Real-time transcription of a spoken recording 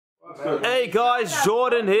Hey guys,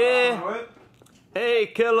 Jordan here. Hey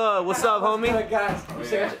Killa, what's up, homie? Guys,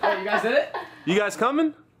 you guys did it? You guys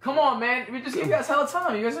coming? Come on, man. We just gave you guys hella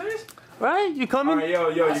time. You guys serious? Right? You coming? Alright, yo,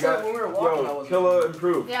 you got when we were walking, Killa and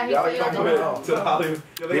Proof. Yeah, he gotta said come to the Hollywood.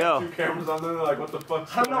 Yeah, they Yo. got 2 cameras on there. They're like, what the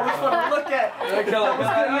fuck? I don't know which one to look at. Killa,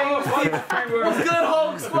 what's good,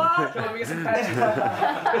 Hulk squad? Let me get some patches.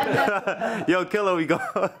 Yo, Killa, we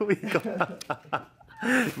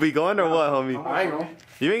we going or what, homie? I ain't going.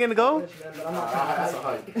 You ain't gonna go? That's a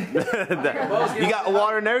hike. You got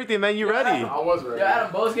water and everything, man. You ready? I was ready. Yo,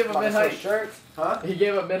 Adam, Bo's gave a mid-hike. Shirts? Huh? He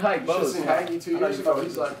gave a mid-hike. Bo's. He had me 2 years ago.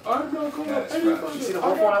 He's like, I'm not going to pay you. You see the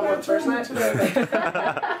whole one I wore the first night? He's like,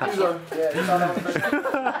 yeah, you saw that one first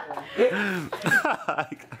night?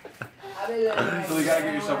 So you gotta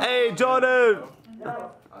get yourself. Hey, Jordan!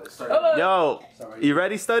 Yo, you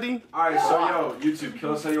ready, study? Alright, so yo, YouTube.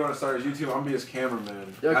 Killa said you want to start his YouTube. I'm gonna be his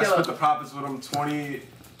cameraman. Yo, I Killa. split the profits with him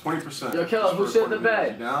 20%. Yo, Killa, who shit the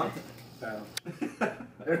bed? You down?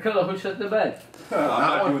 Yo, Killa, who shit the bed? I'm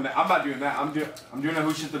not doing that. I'm not doing that. I'm doing a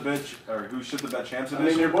who shit the bed or who shit the bed champs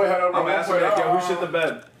edition. your boy had over. I'm asking like, yo, who shit the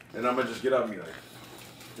bed, and I'm gonna just get up and be like,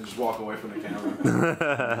 and just walk away from the camera.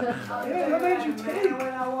 Yeah, what made you take?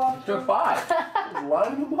 Took 5.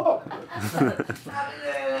 Line them up.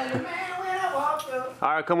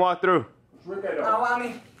 Alright, come walk through. Want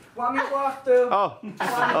me walk through? Oh. You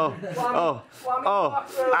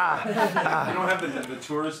don't have the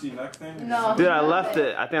touristy neck thing? No. Dude, I left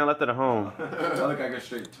it. I think I left it at home. I look like a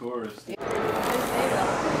straight tourist.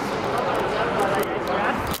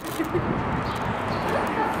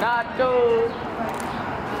 Nacho.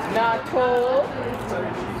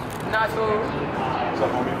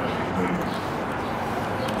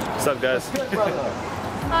 What's up, guys?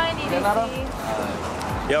 Hi,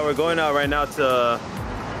 DDC. Yeah, we're going out right now to The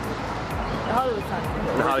Hollywood side.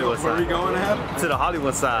 the Hollywood Where are we side. going ahead? To the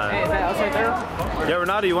Hollywood Hey, side. is that us right there? Yeah,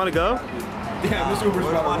 Renato, you want to go? Damn, this Uber's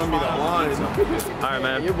about to run me that line. Alright,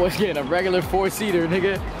 man. Your boy's getting a regular 4-seater,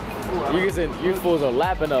 nigga. You fools are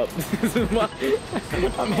lapping up. This is my. I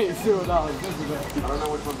made $0. I don't know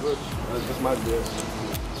which one's which. That's just my guess.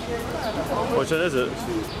 Which one is it?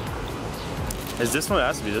 Is this one? It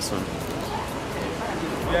has to be this one.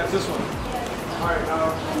 Yeah, it's this one. Alright,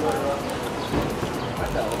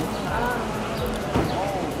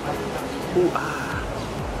 Ooh, ah.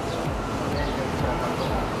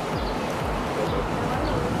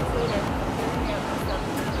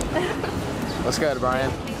 What's good,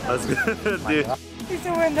 Brian? That's good, dude. He's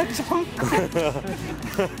in the trunk.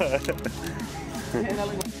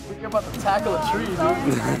 We're about to tackle a tree, dude.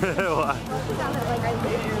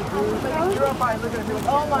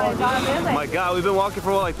 Oh my god, man. My God, we've been walking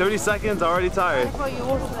for what, like 30 seconds, already tired. I thought you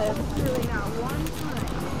also there. Really not one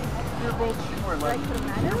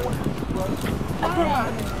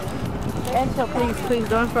time. Enzo, please,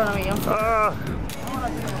 don't in front of me. I'm sorry.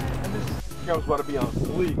 I was about to be on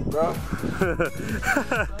sleep, bro.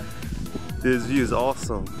 This view is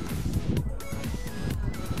awesome.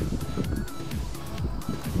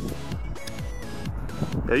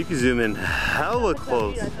 Yeah, you can zoom in hella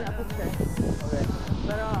close.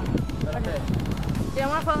 Yeah,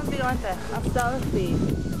 my phone's big on that. I'm still speed.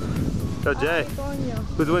 Yo, Jay,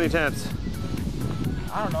 who's winning champs?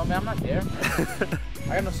 I don't know, man. I'm not there.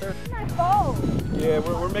 I got no surf. My phone. Yeah,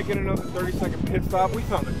 we're making another 30-second pit stop. We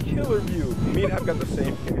found a killer view. Me and Hap got the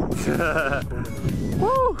same view.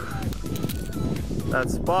 Woo! That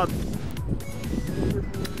spot.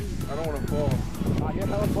 I don't want to fall. I get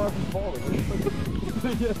hella far from falling.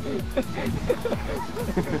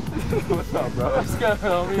 What's up, bro? What's good,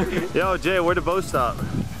 homie? Yo, Jay, where'd the boat stop?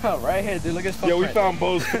 Oh, right here, dude. Look at his Yo, we footprint. found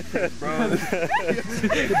Bo's bro.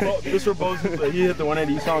 This where Bo's he hit the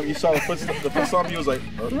 180. You saw the foot on him. He was like,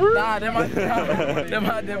 Nah,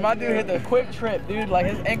 then my dude hit the quick trip, dude. Like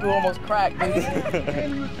his ankle almost cracked, dude.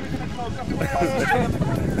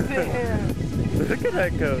 Look at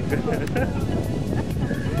that coat.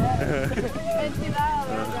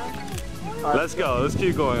 Let's go. Let's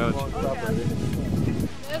keep going.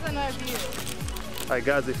 There's another view. Alright,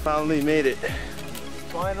 guys, we finally made it.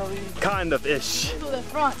 Finally. Kind of ish. To the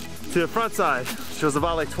front. To the front side, which was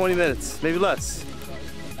about like 20 minutes, maybe less.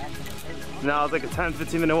 Now it's like a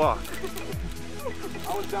 10-15 minute walk.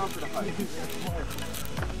 I was down for the hike.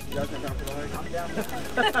 You guys are down for the hike? I'm down.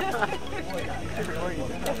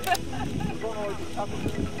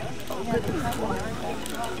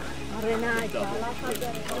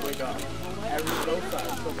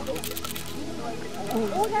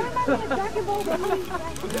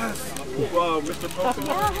 Wow, Mr. Popo.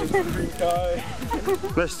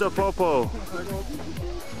 Mr. Popo.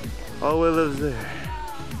 Always lives there.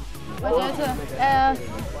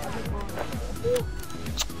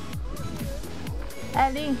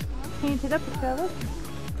 Ellie, can you take a picture of us?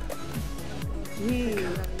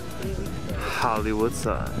 Hollywood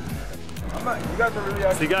sign. You guys are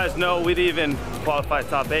really So you guys know we didn't even qualify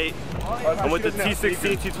top 8. I'm with the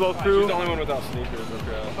T16, T12 crew. She's the only one without sneakers.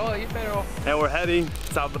 And we're heading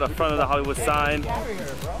top of the front of the Hollywood sign.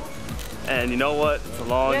 And you know what? It's a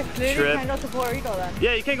long trip. You can't go to Puerto Rico then.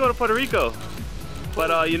 Yeah, you can't go to Puerto Rico.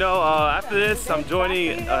 But you know, after this, I'm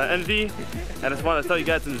joining Envy. And I just want to tell you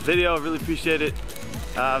guys in this video, I really appreciate it.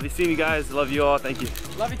 I'll be seeing you guys. Love you all. Thank you.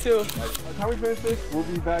 Love you too. By the time we finish this, we'll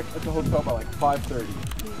be back at the hotel by like 5:30.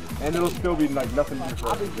 And it'll still be like nothing to do.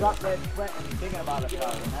 I'll be drop dead sweating thinking about it.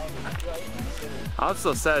 I'm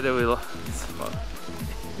so sad that we lost.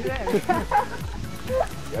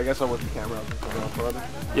 Yeah, I guess I'll whip the camera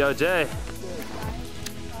out. Yo, Jay.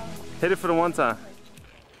 Hit it for the one time.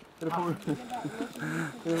 Hit it for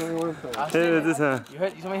Hit it this time. You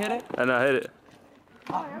want me to hit it? I know, hit it.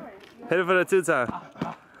 Hit it for the 2 time.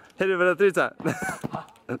 Hit it for the 3 time.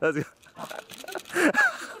 Let's go.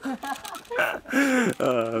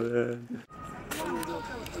 Oh, man.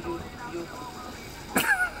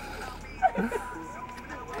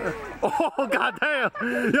 Oh, goddamn!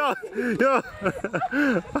 Yo, yo!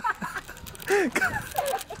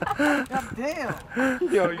 God damn!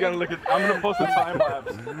 Yo, you gotta look at. I'm gonna post a time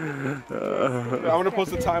lapse. I'm gonna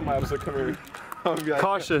post a time lapse. So come here. I'm gonna be like,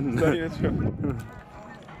 Caution. Damn!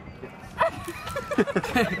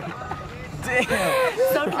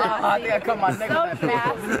 So fast. I think I cut my neck. So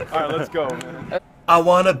fast. all right, let's go, man. I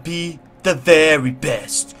wanna be the very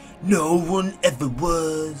best. No one ever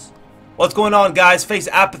was. What's going on, guys? Face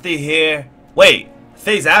Apathy here. Wait,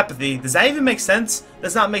 Face Apathy? Does that even make sense?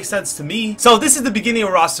 Does not make sense to me. So this is the beginning of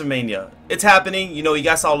Rostermania. It's happening. You know, you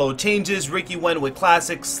guys saw little changes. Ricky went with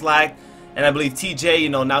Classic, Slack, and I believe TJ. You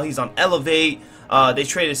know, now he's on Elevate. They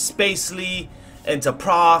traded Spacely into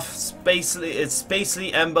Prof. It's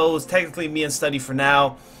Spacely, Embos, technically me and Study for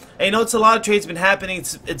now. And you know, it's a lot of trades been happening.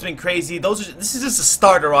 It's been crazy. This is just the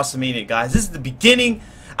start of Rostermania, guys. This is the beginning.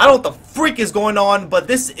 I don't know what the freak is going on, but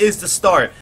this is the start.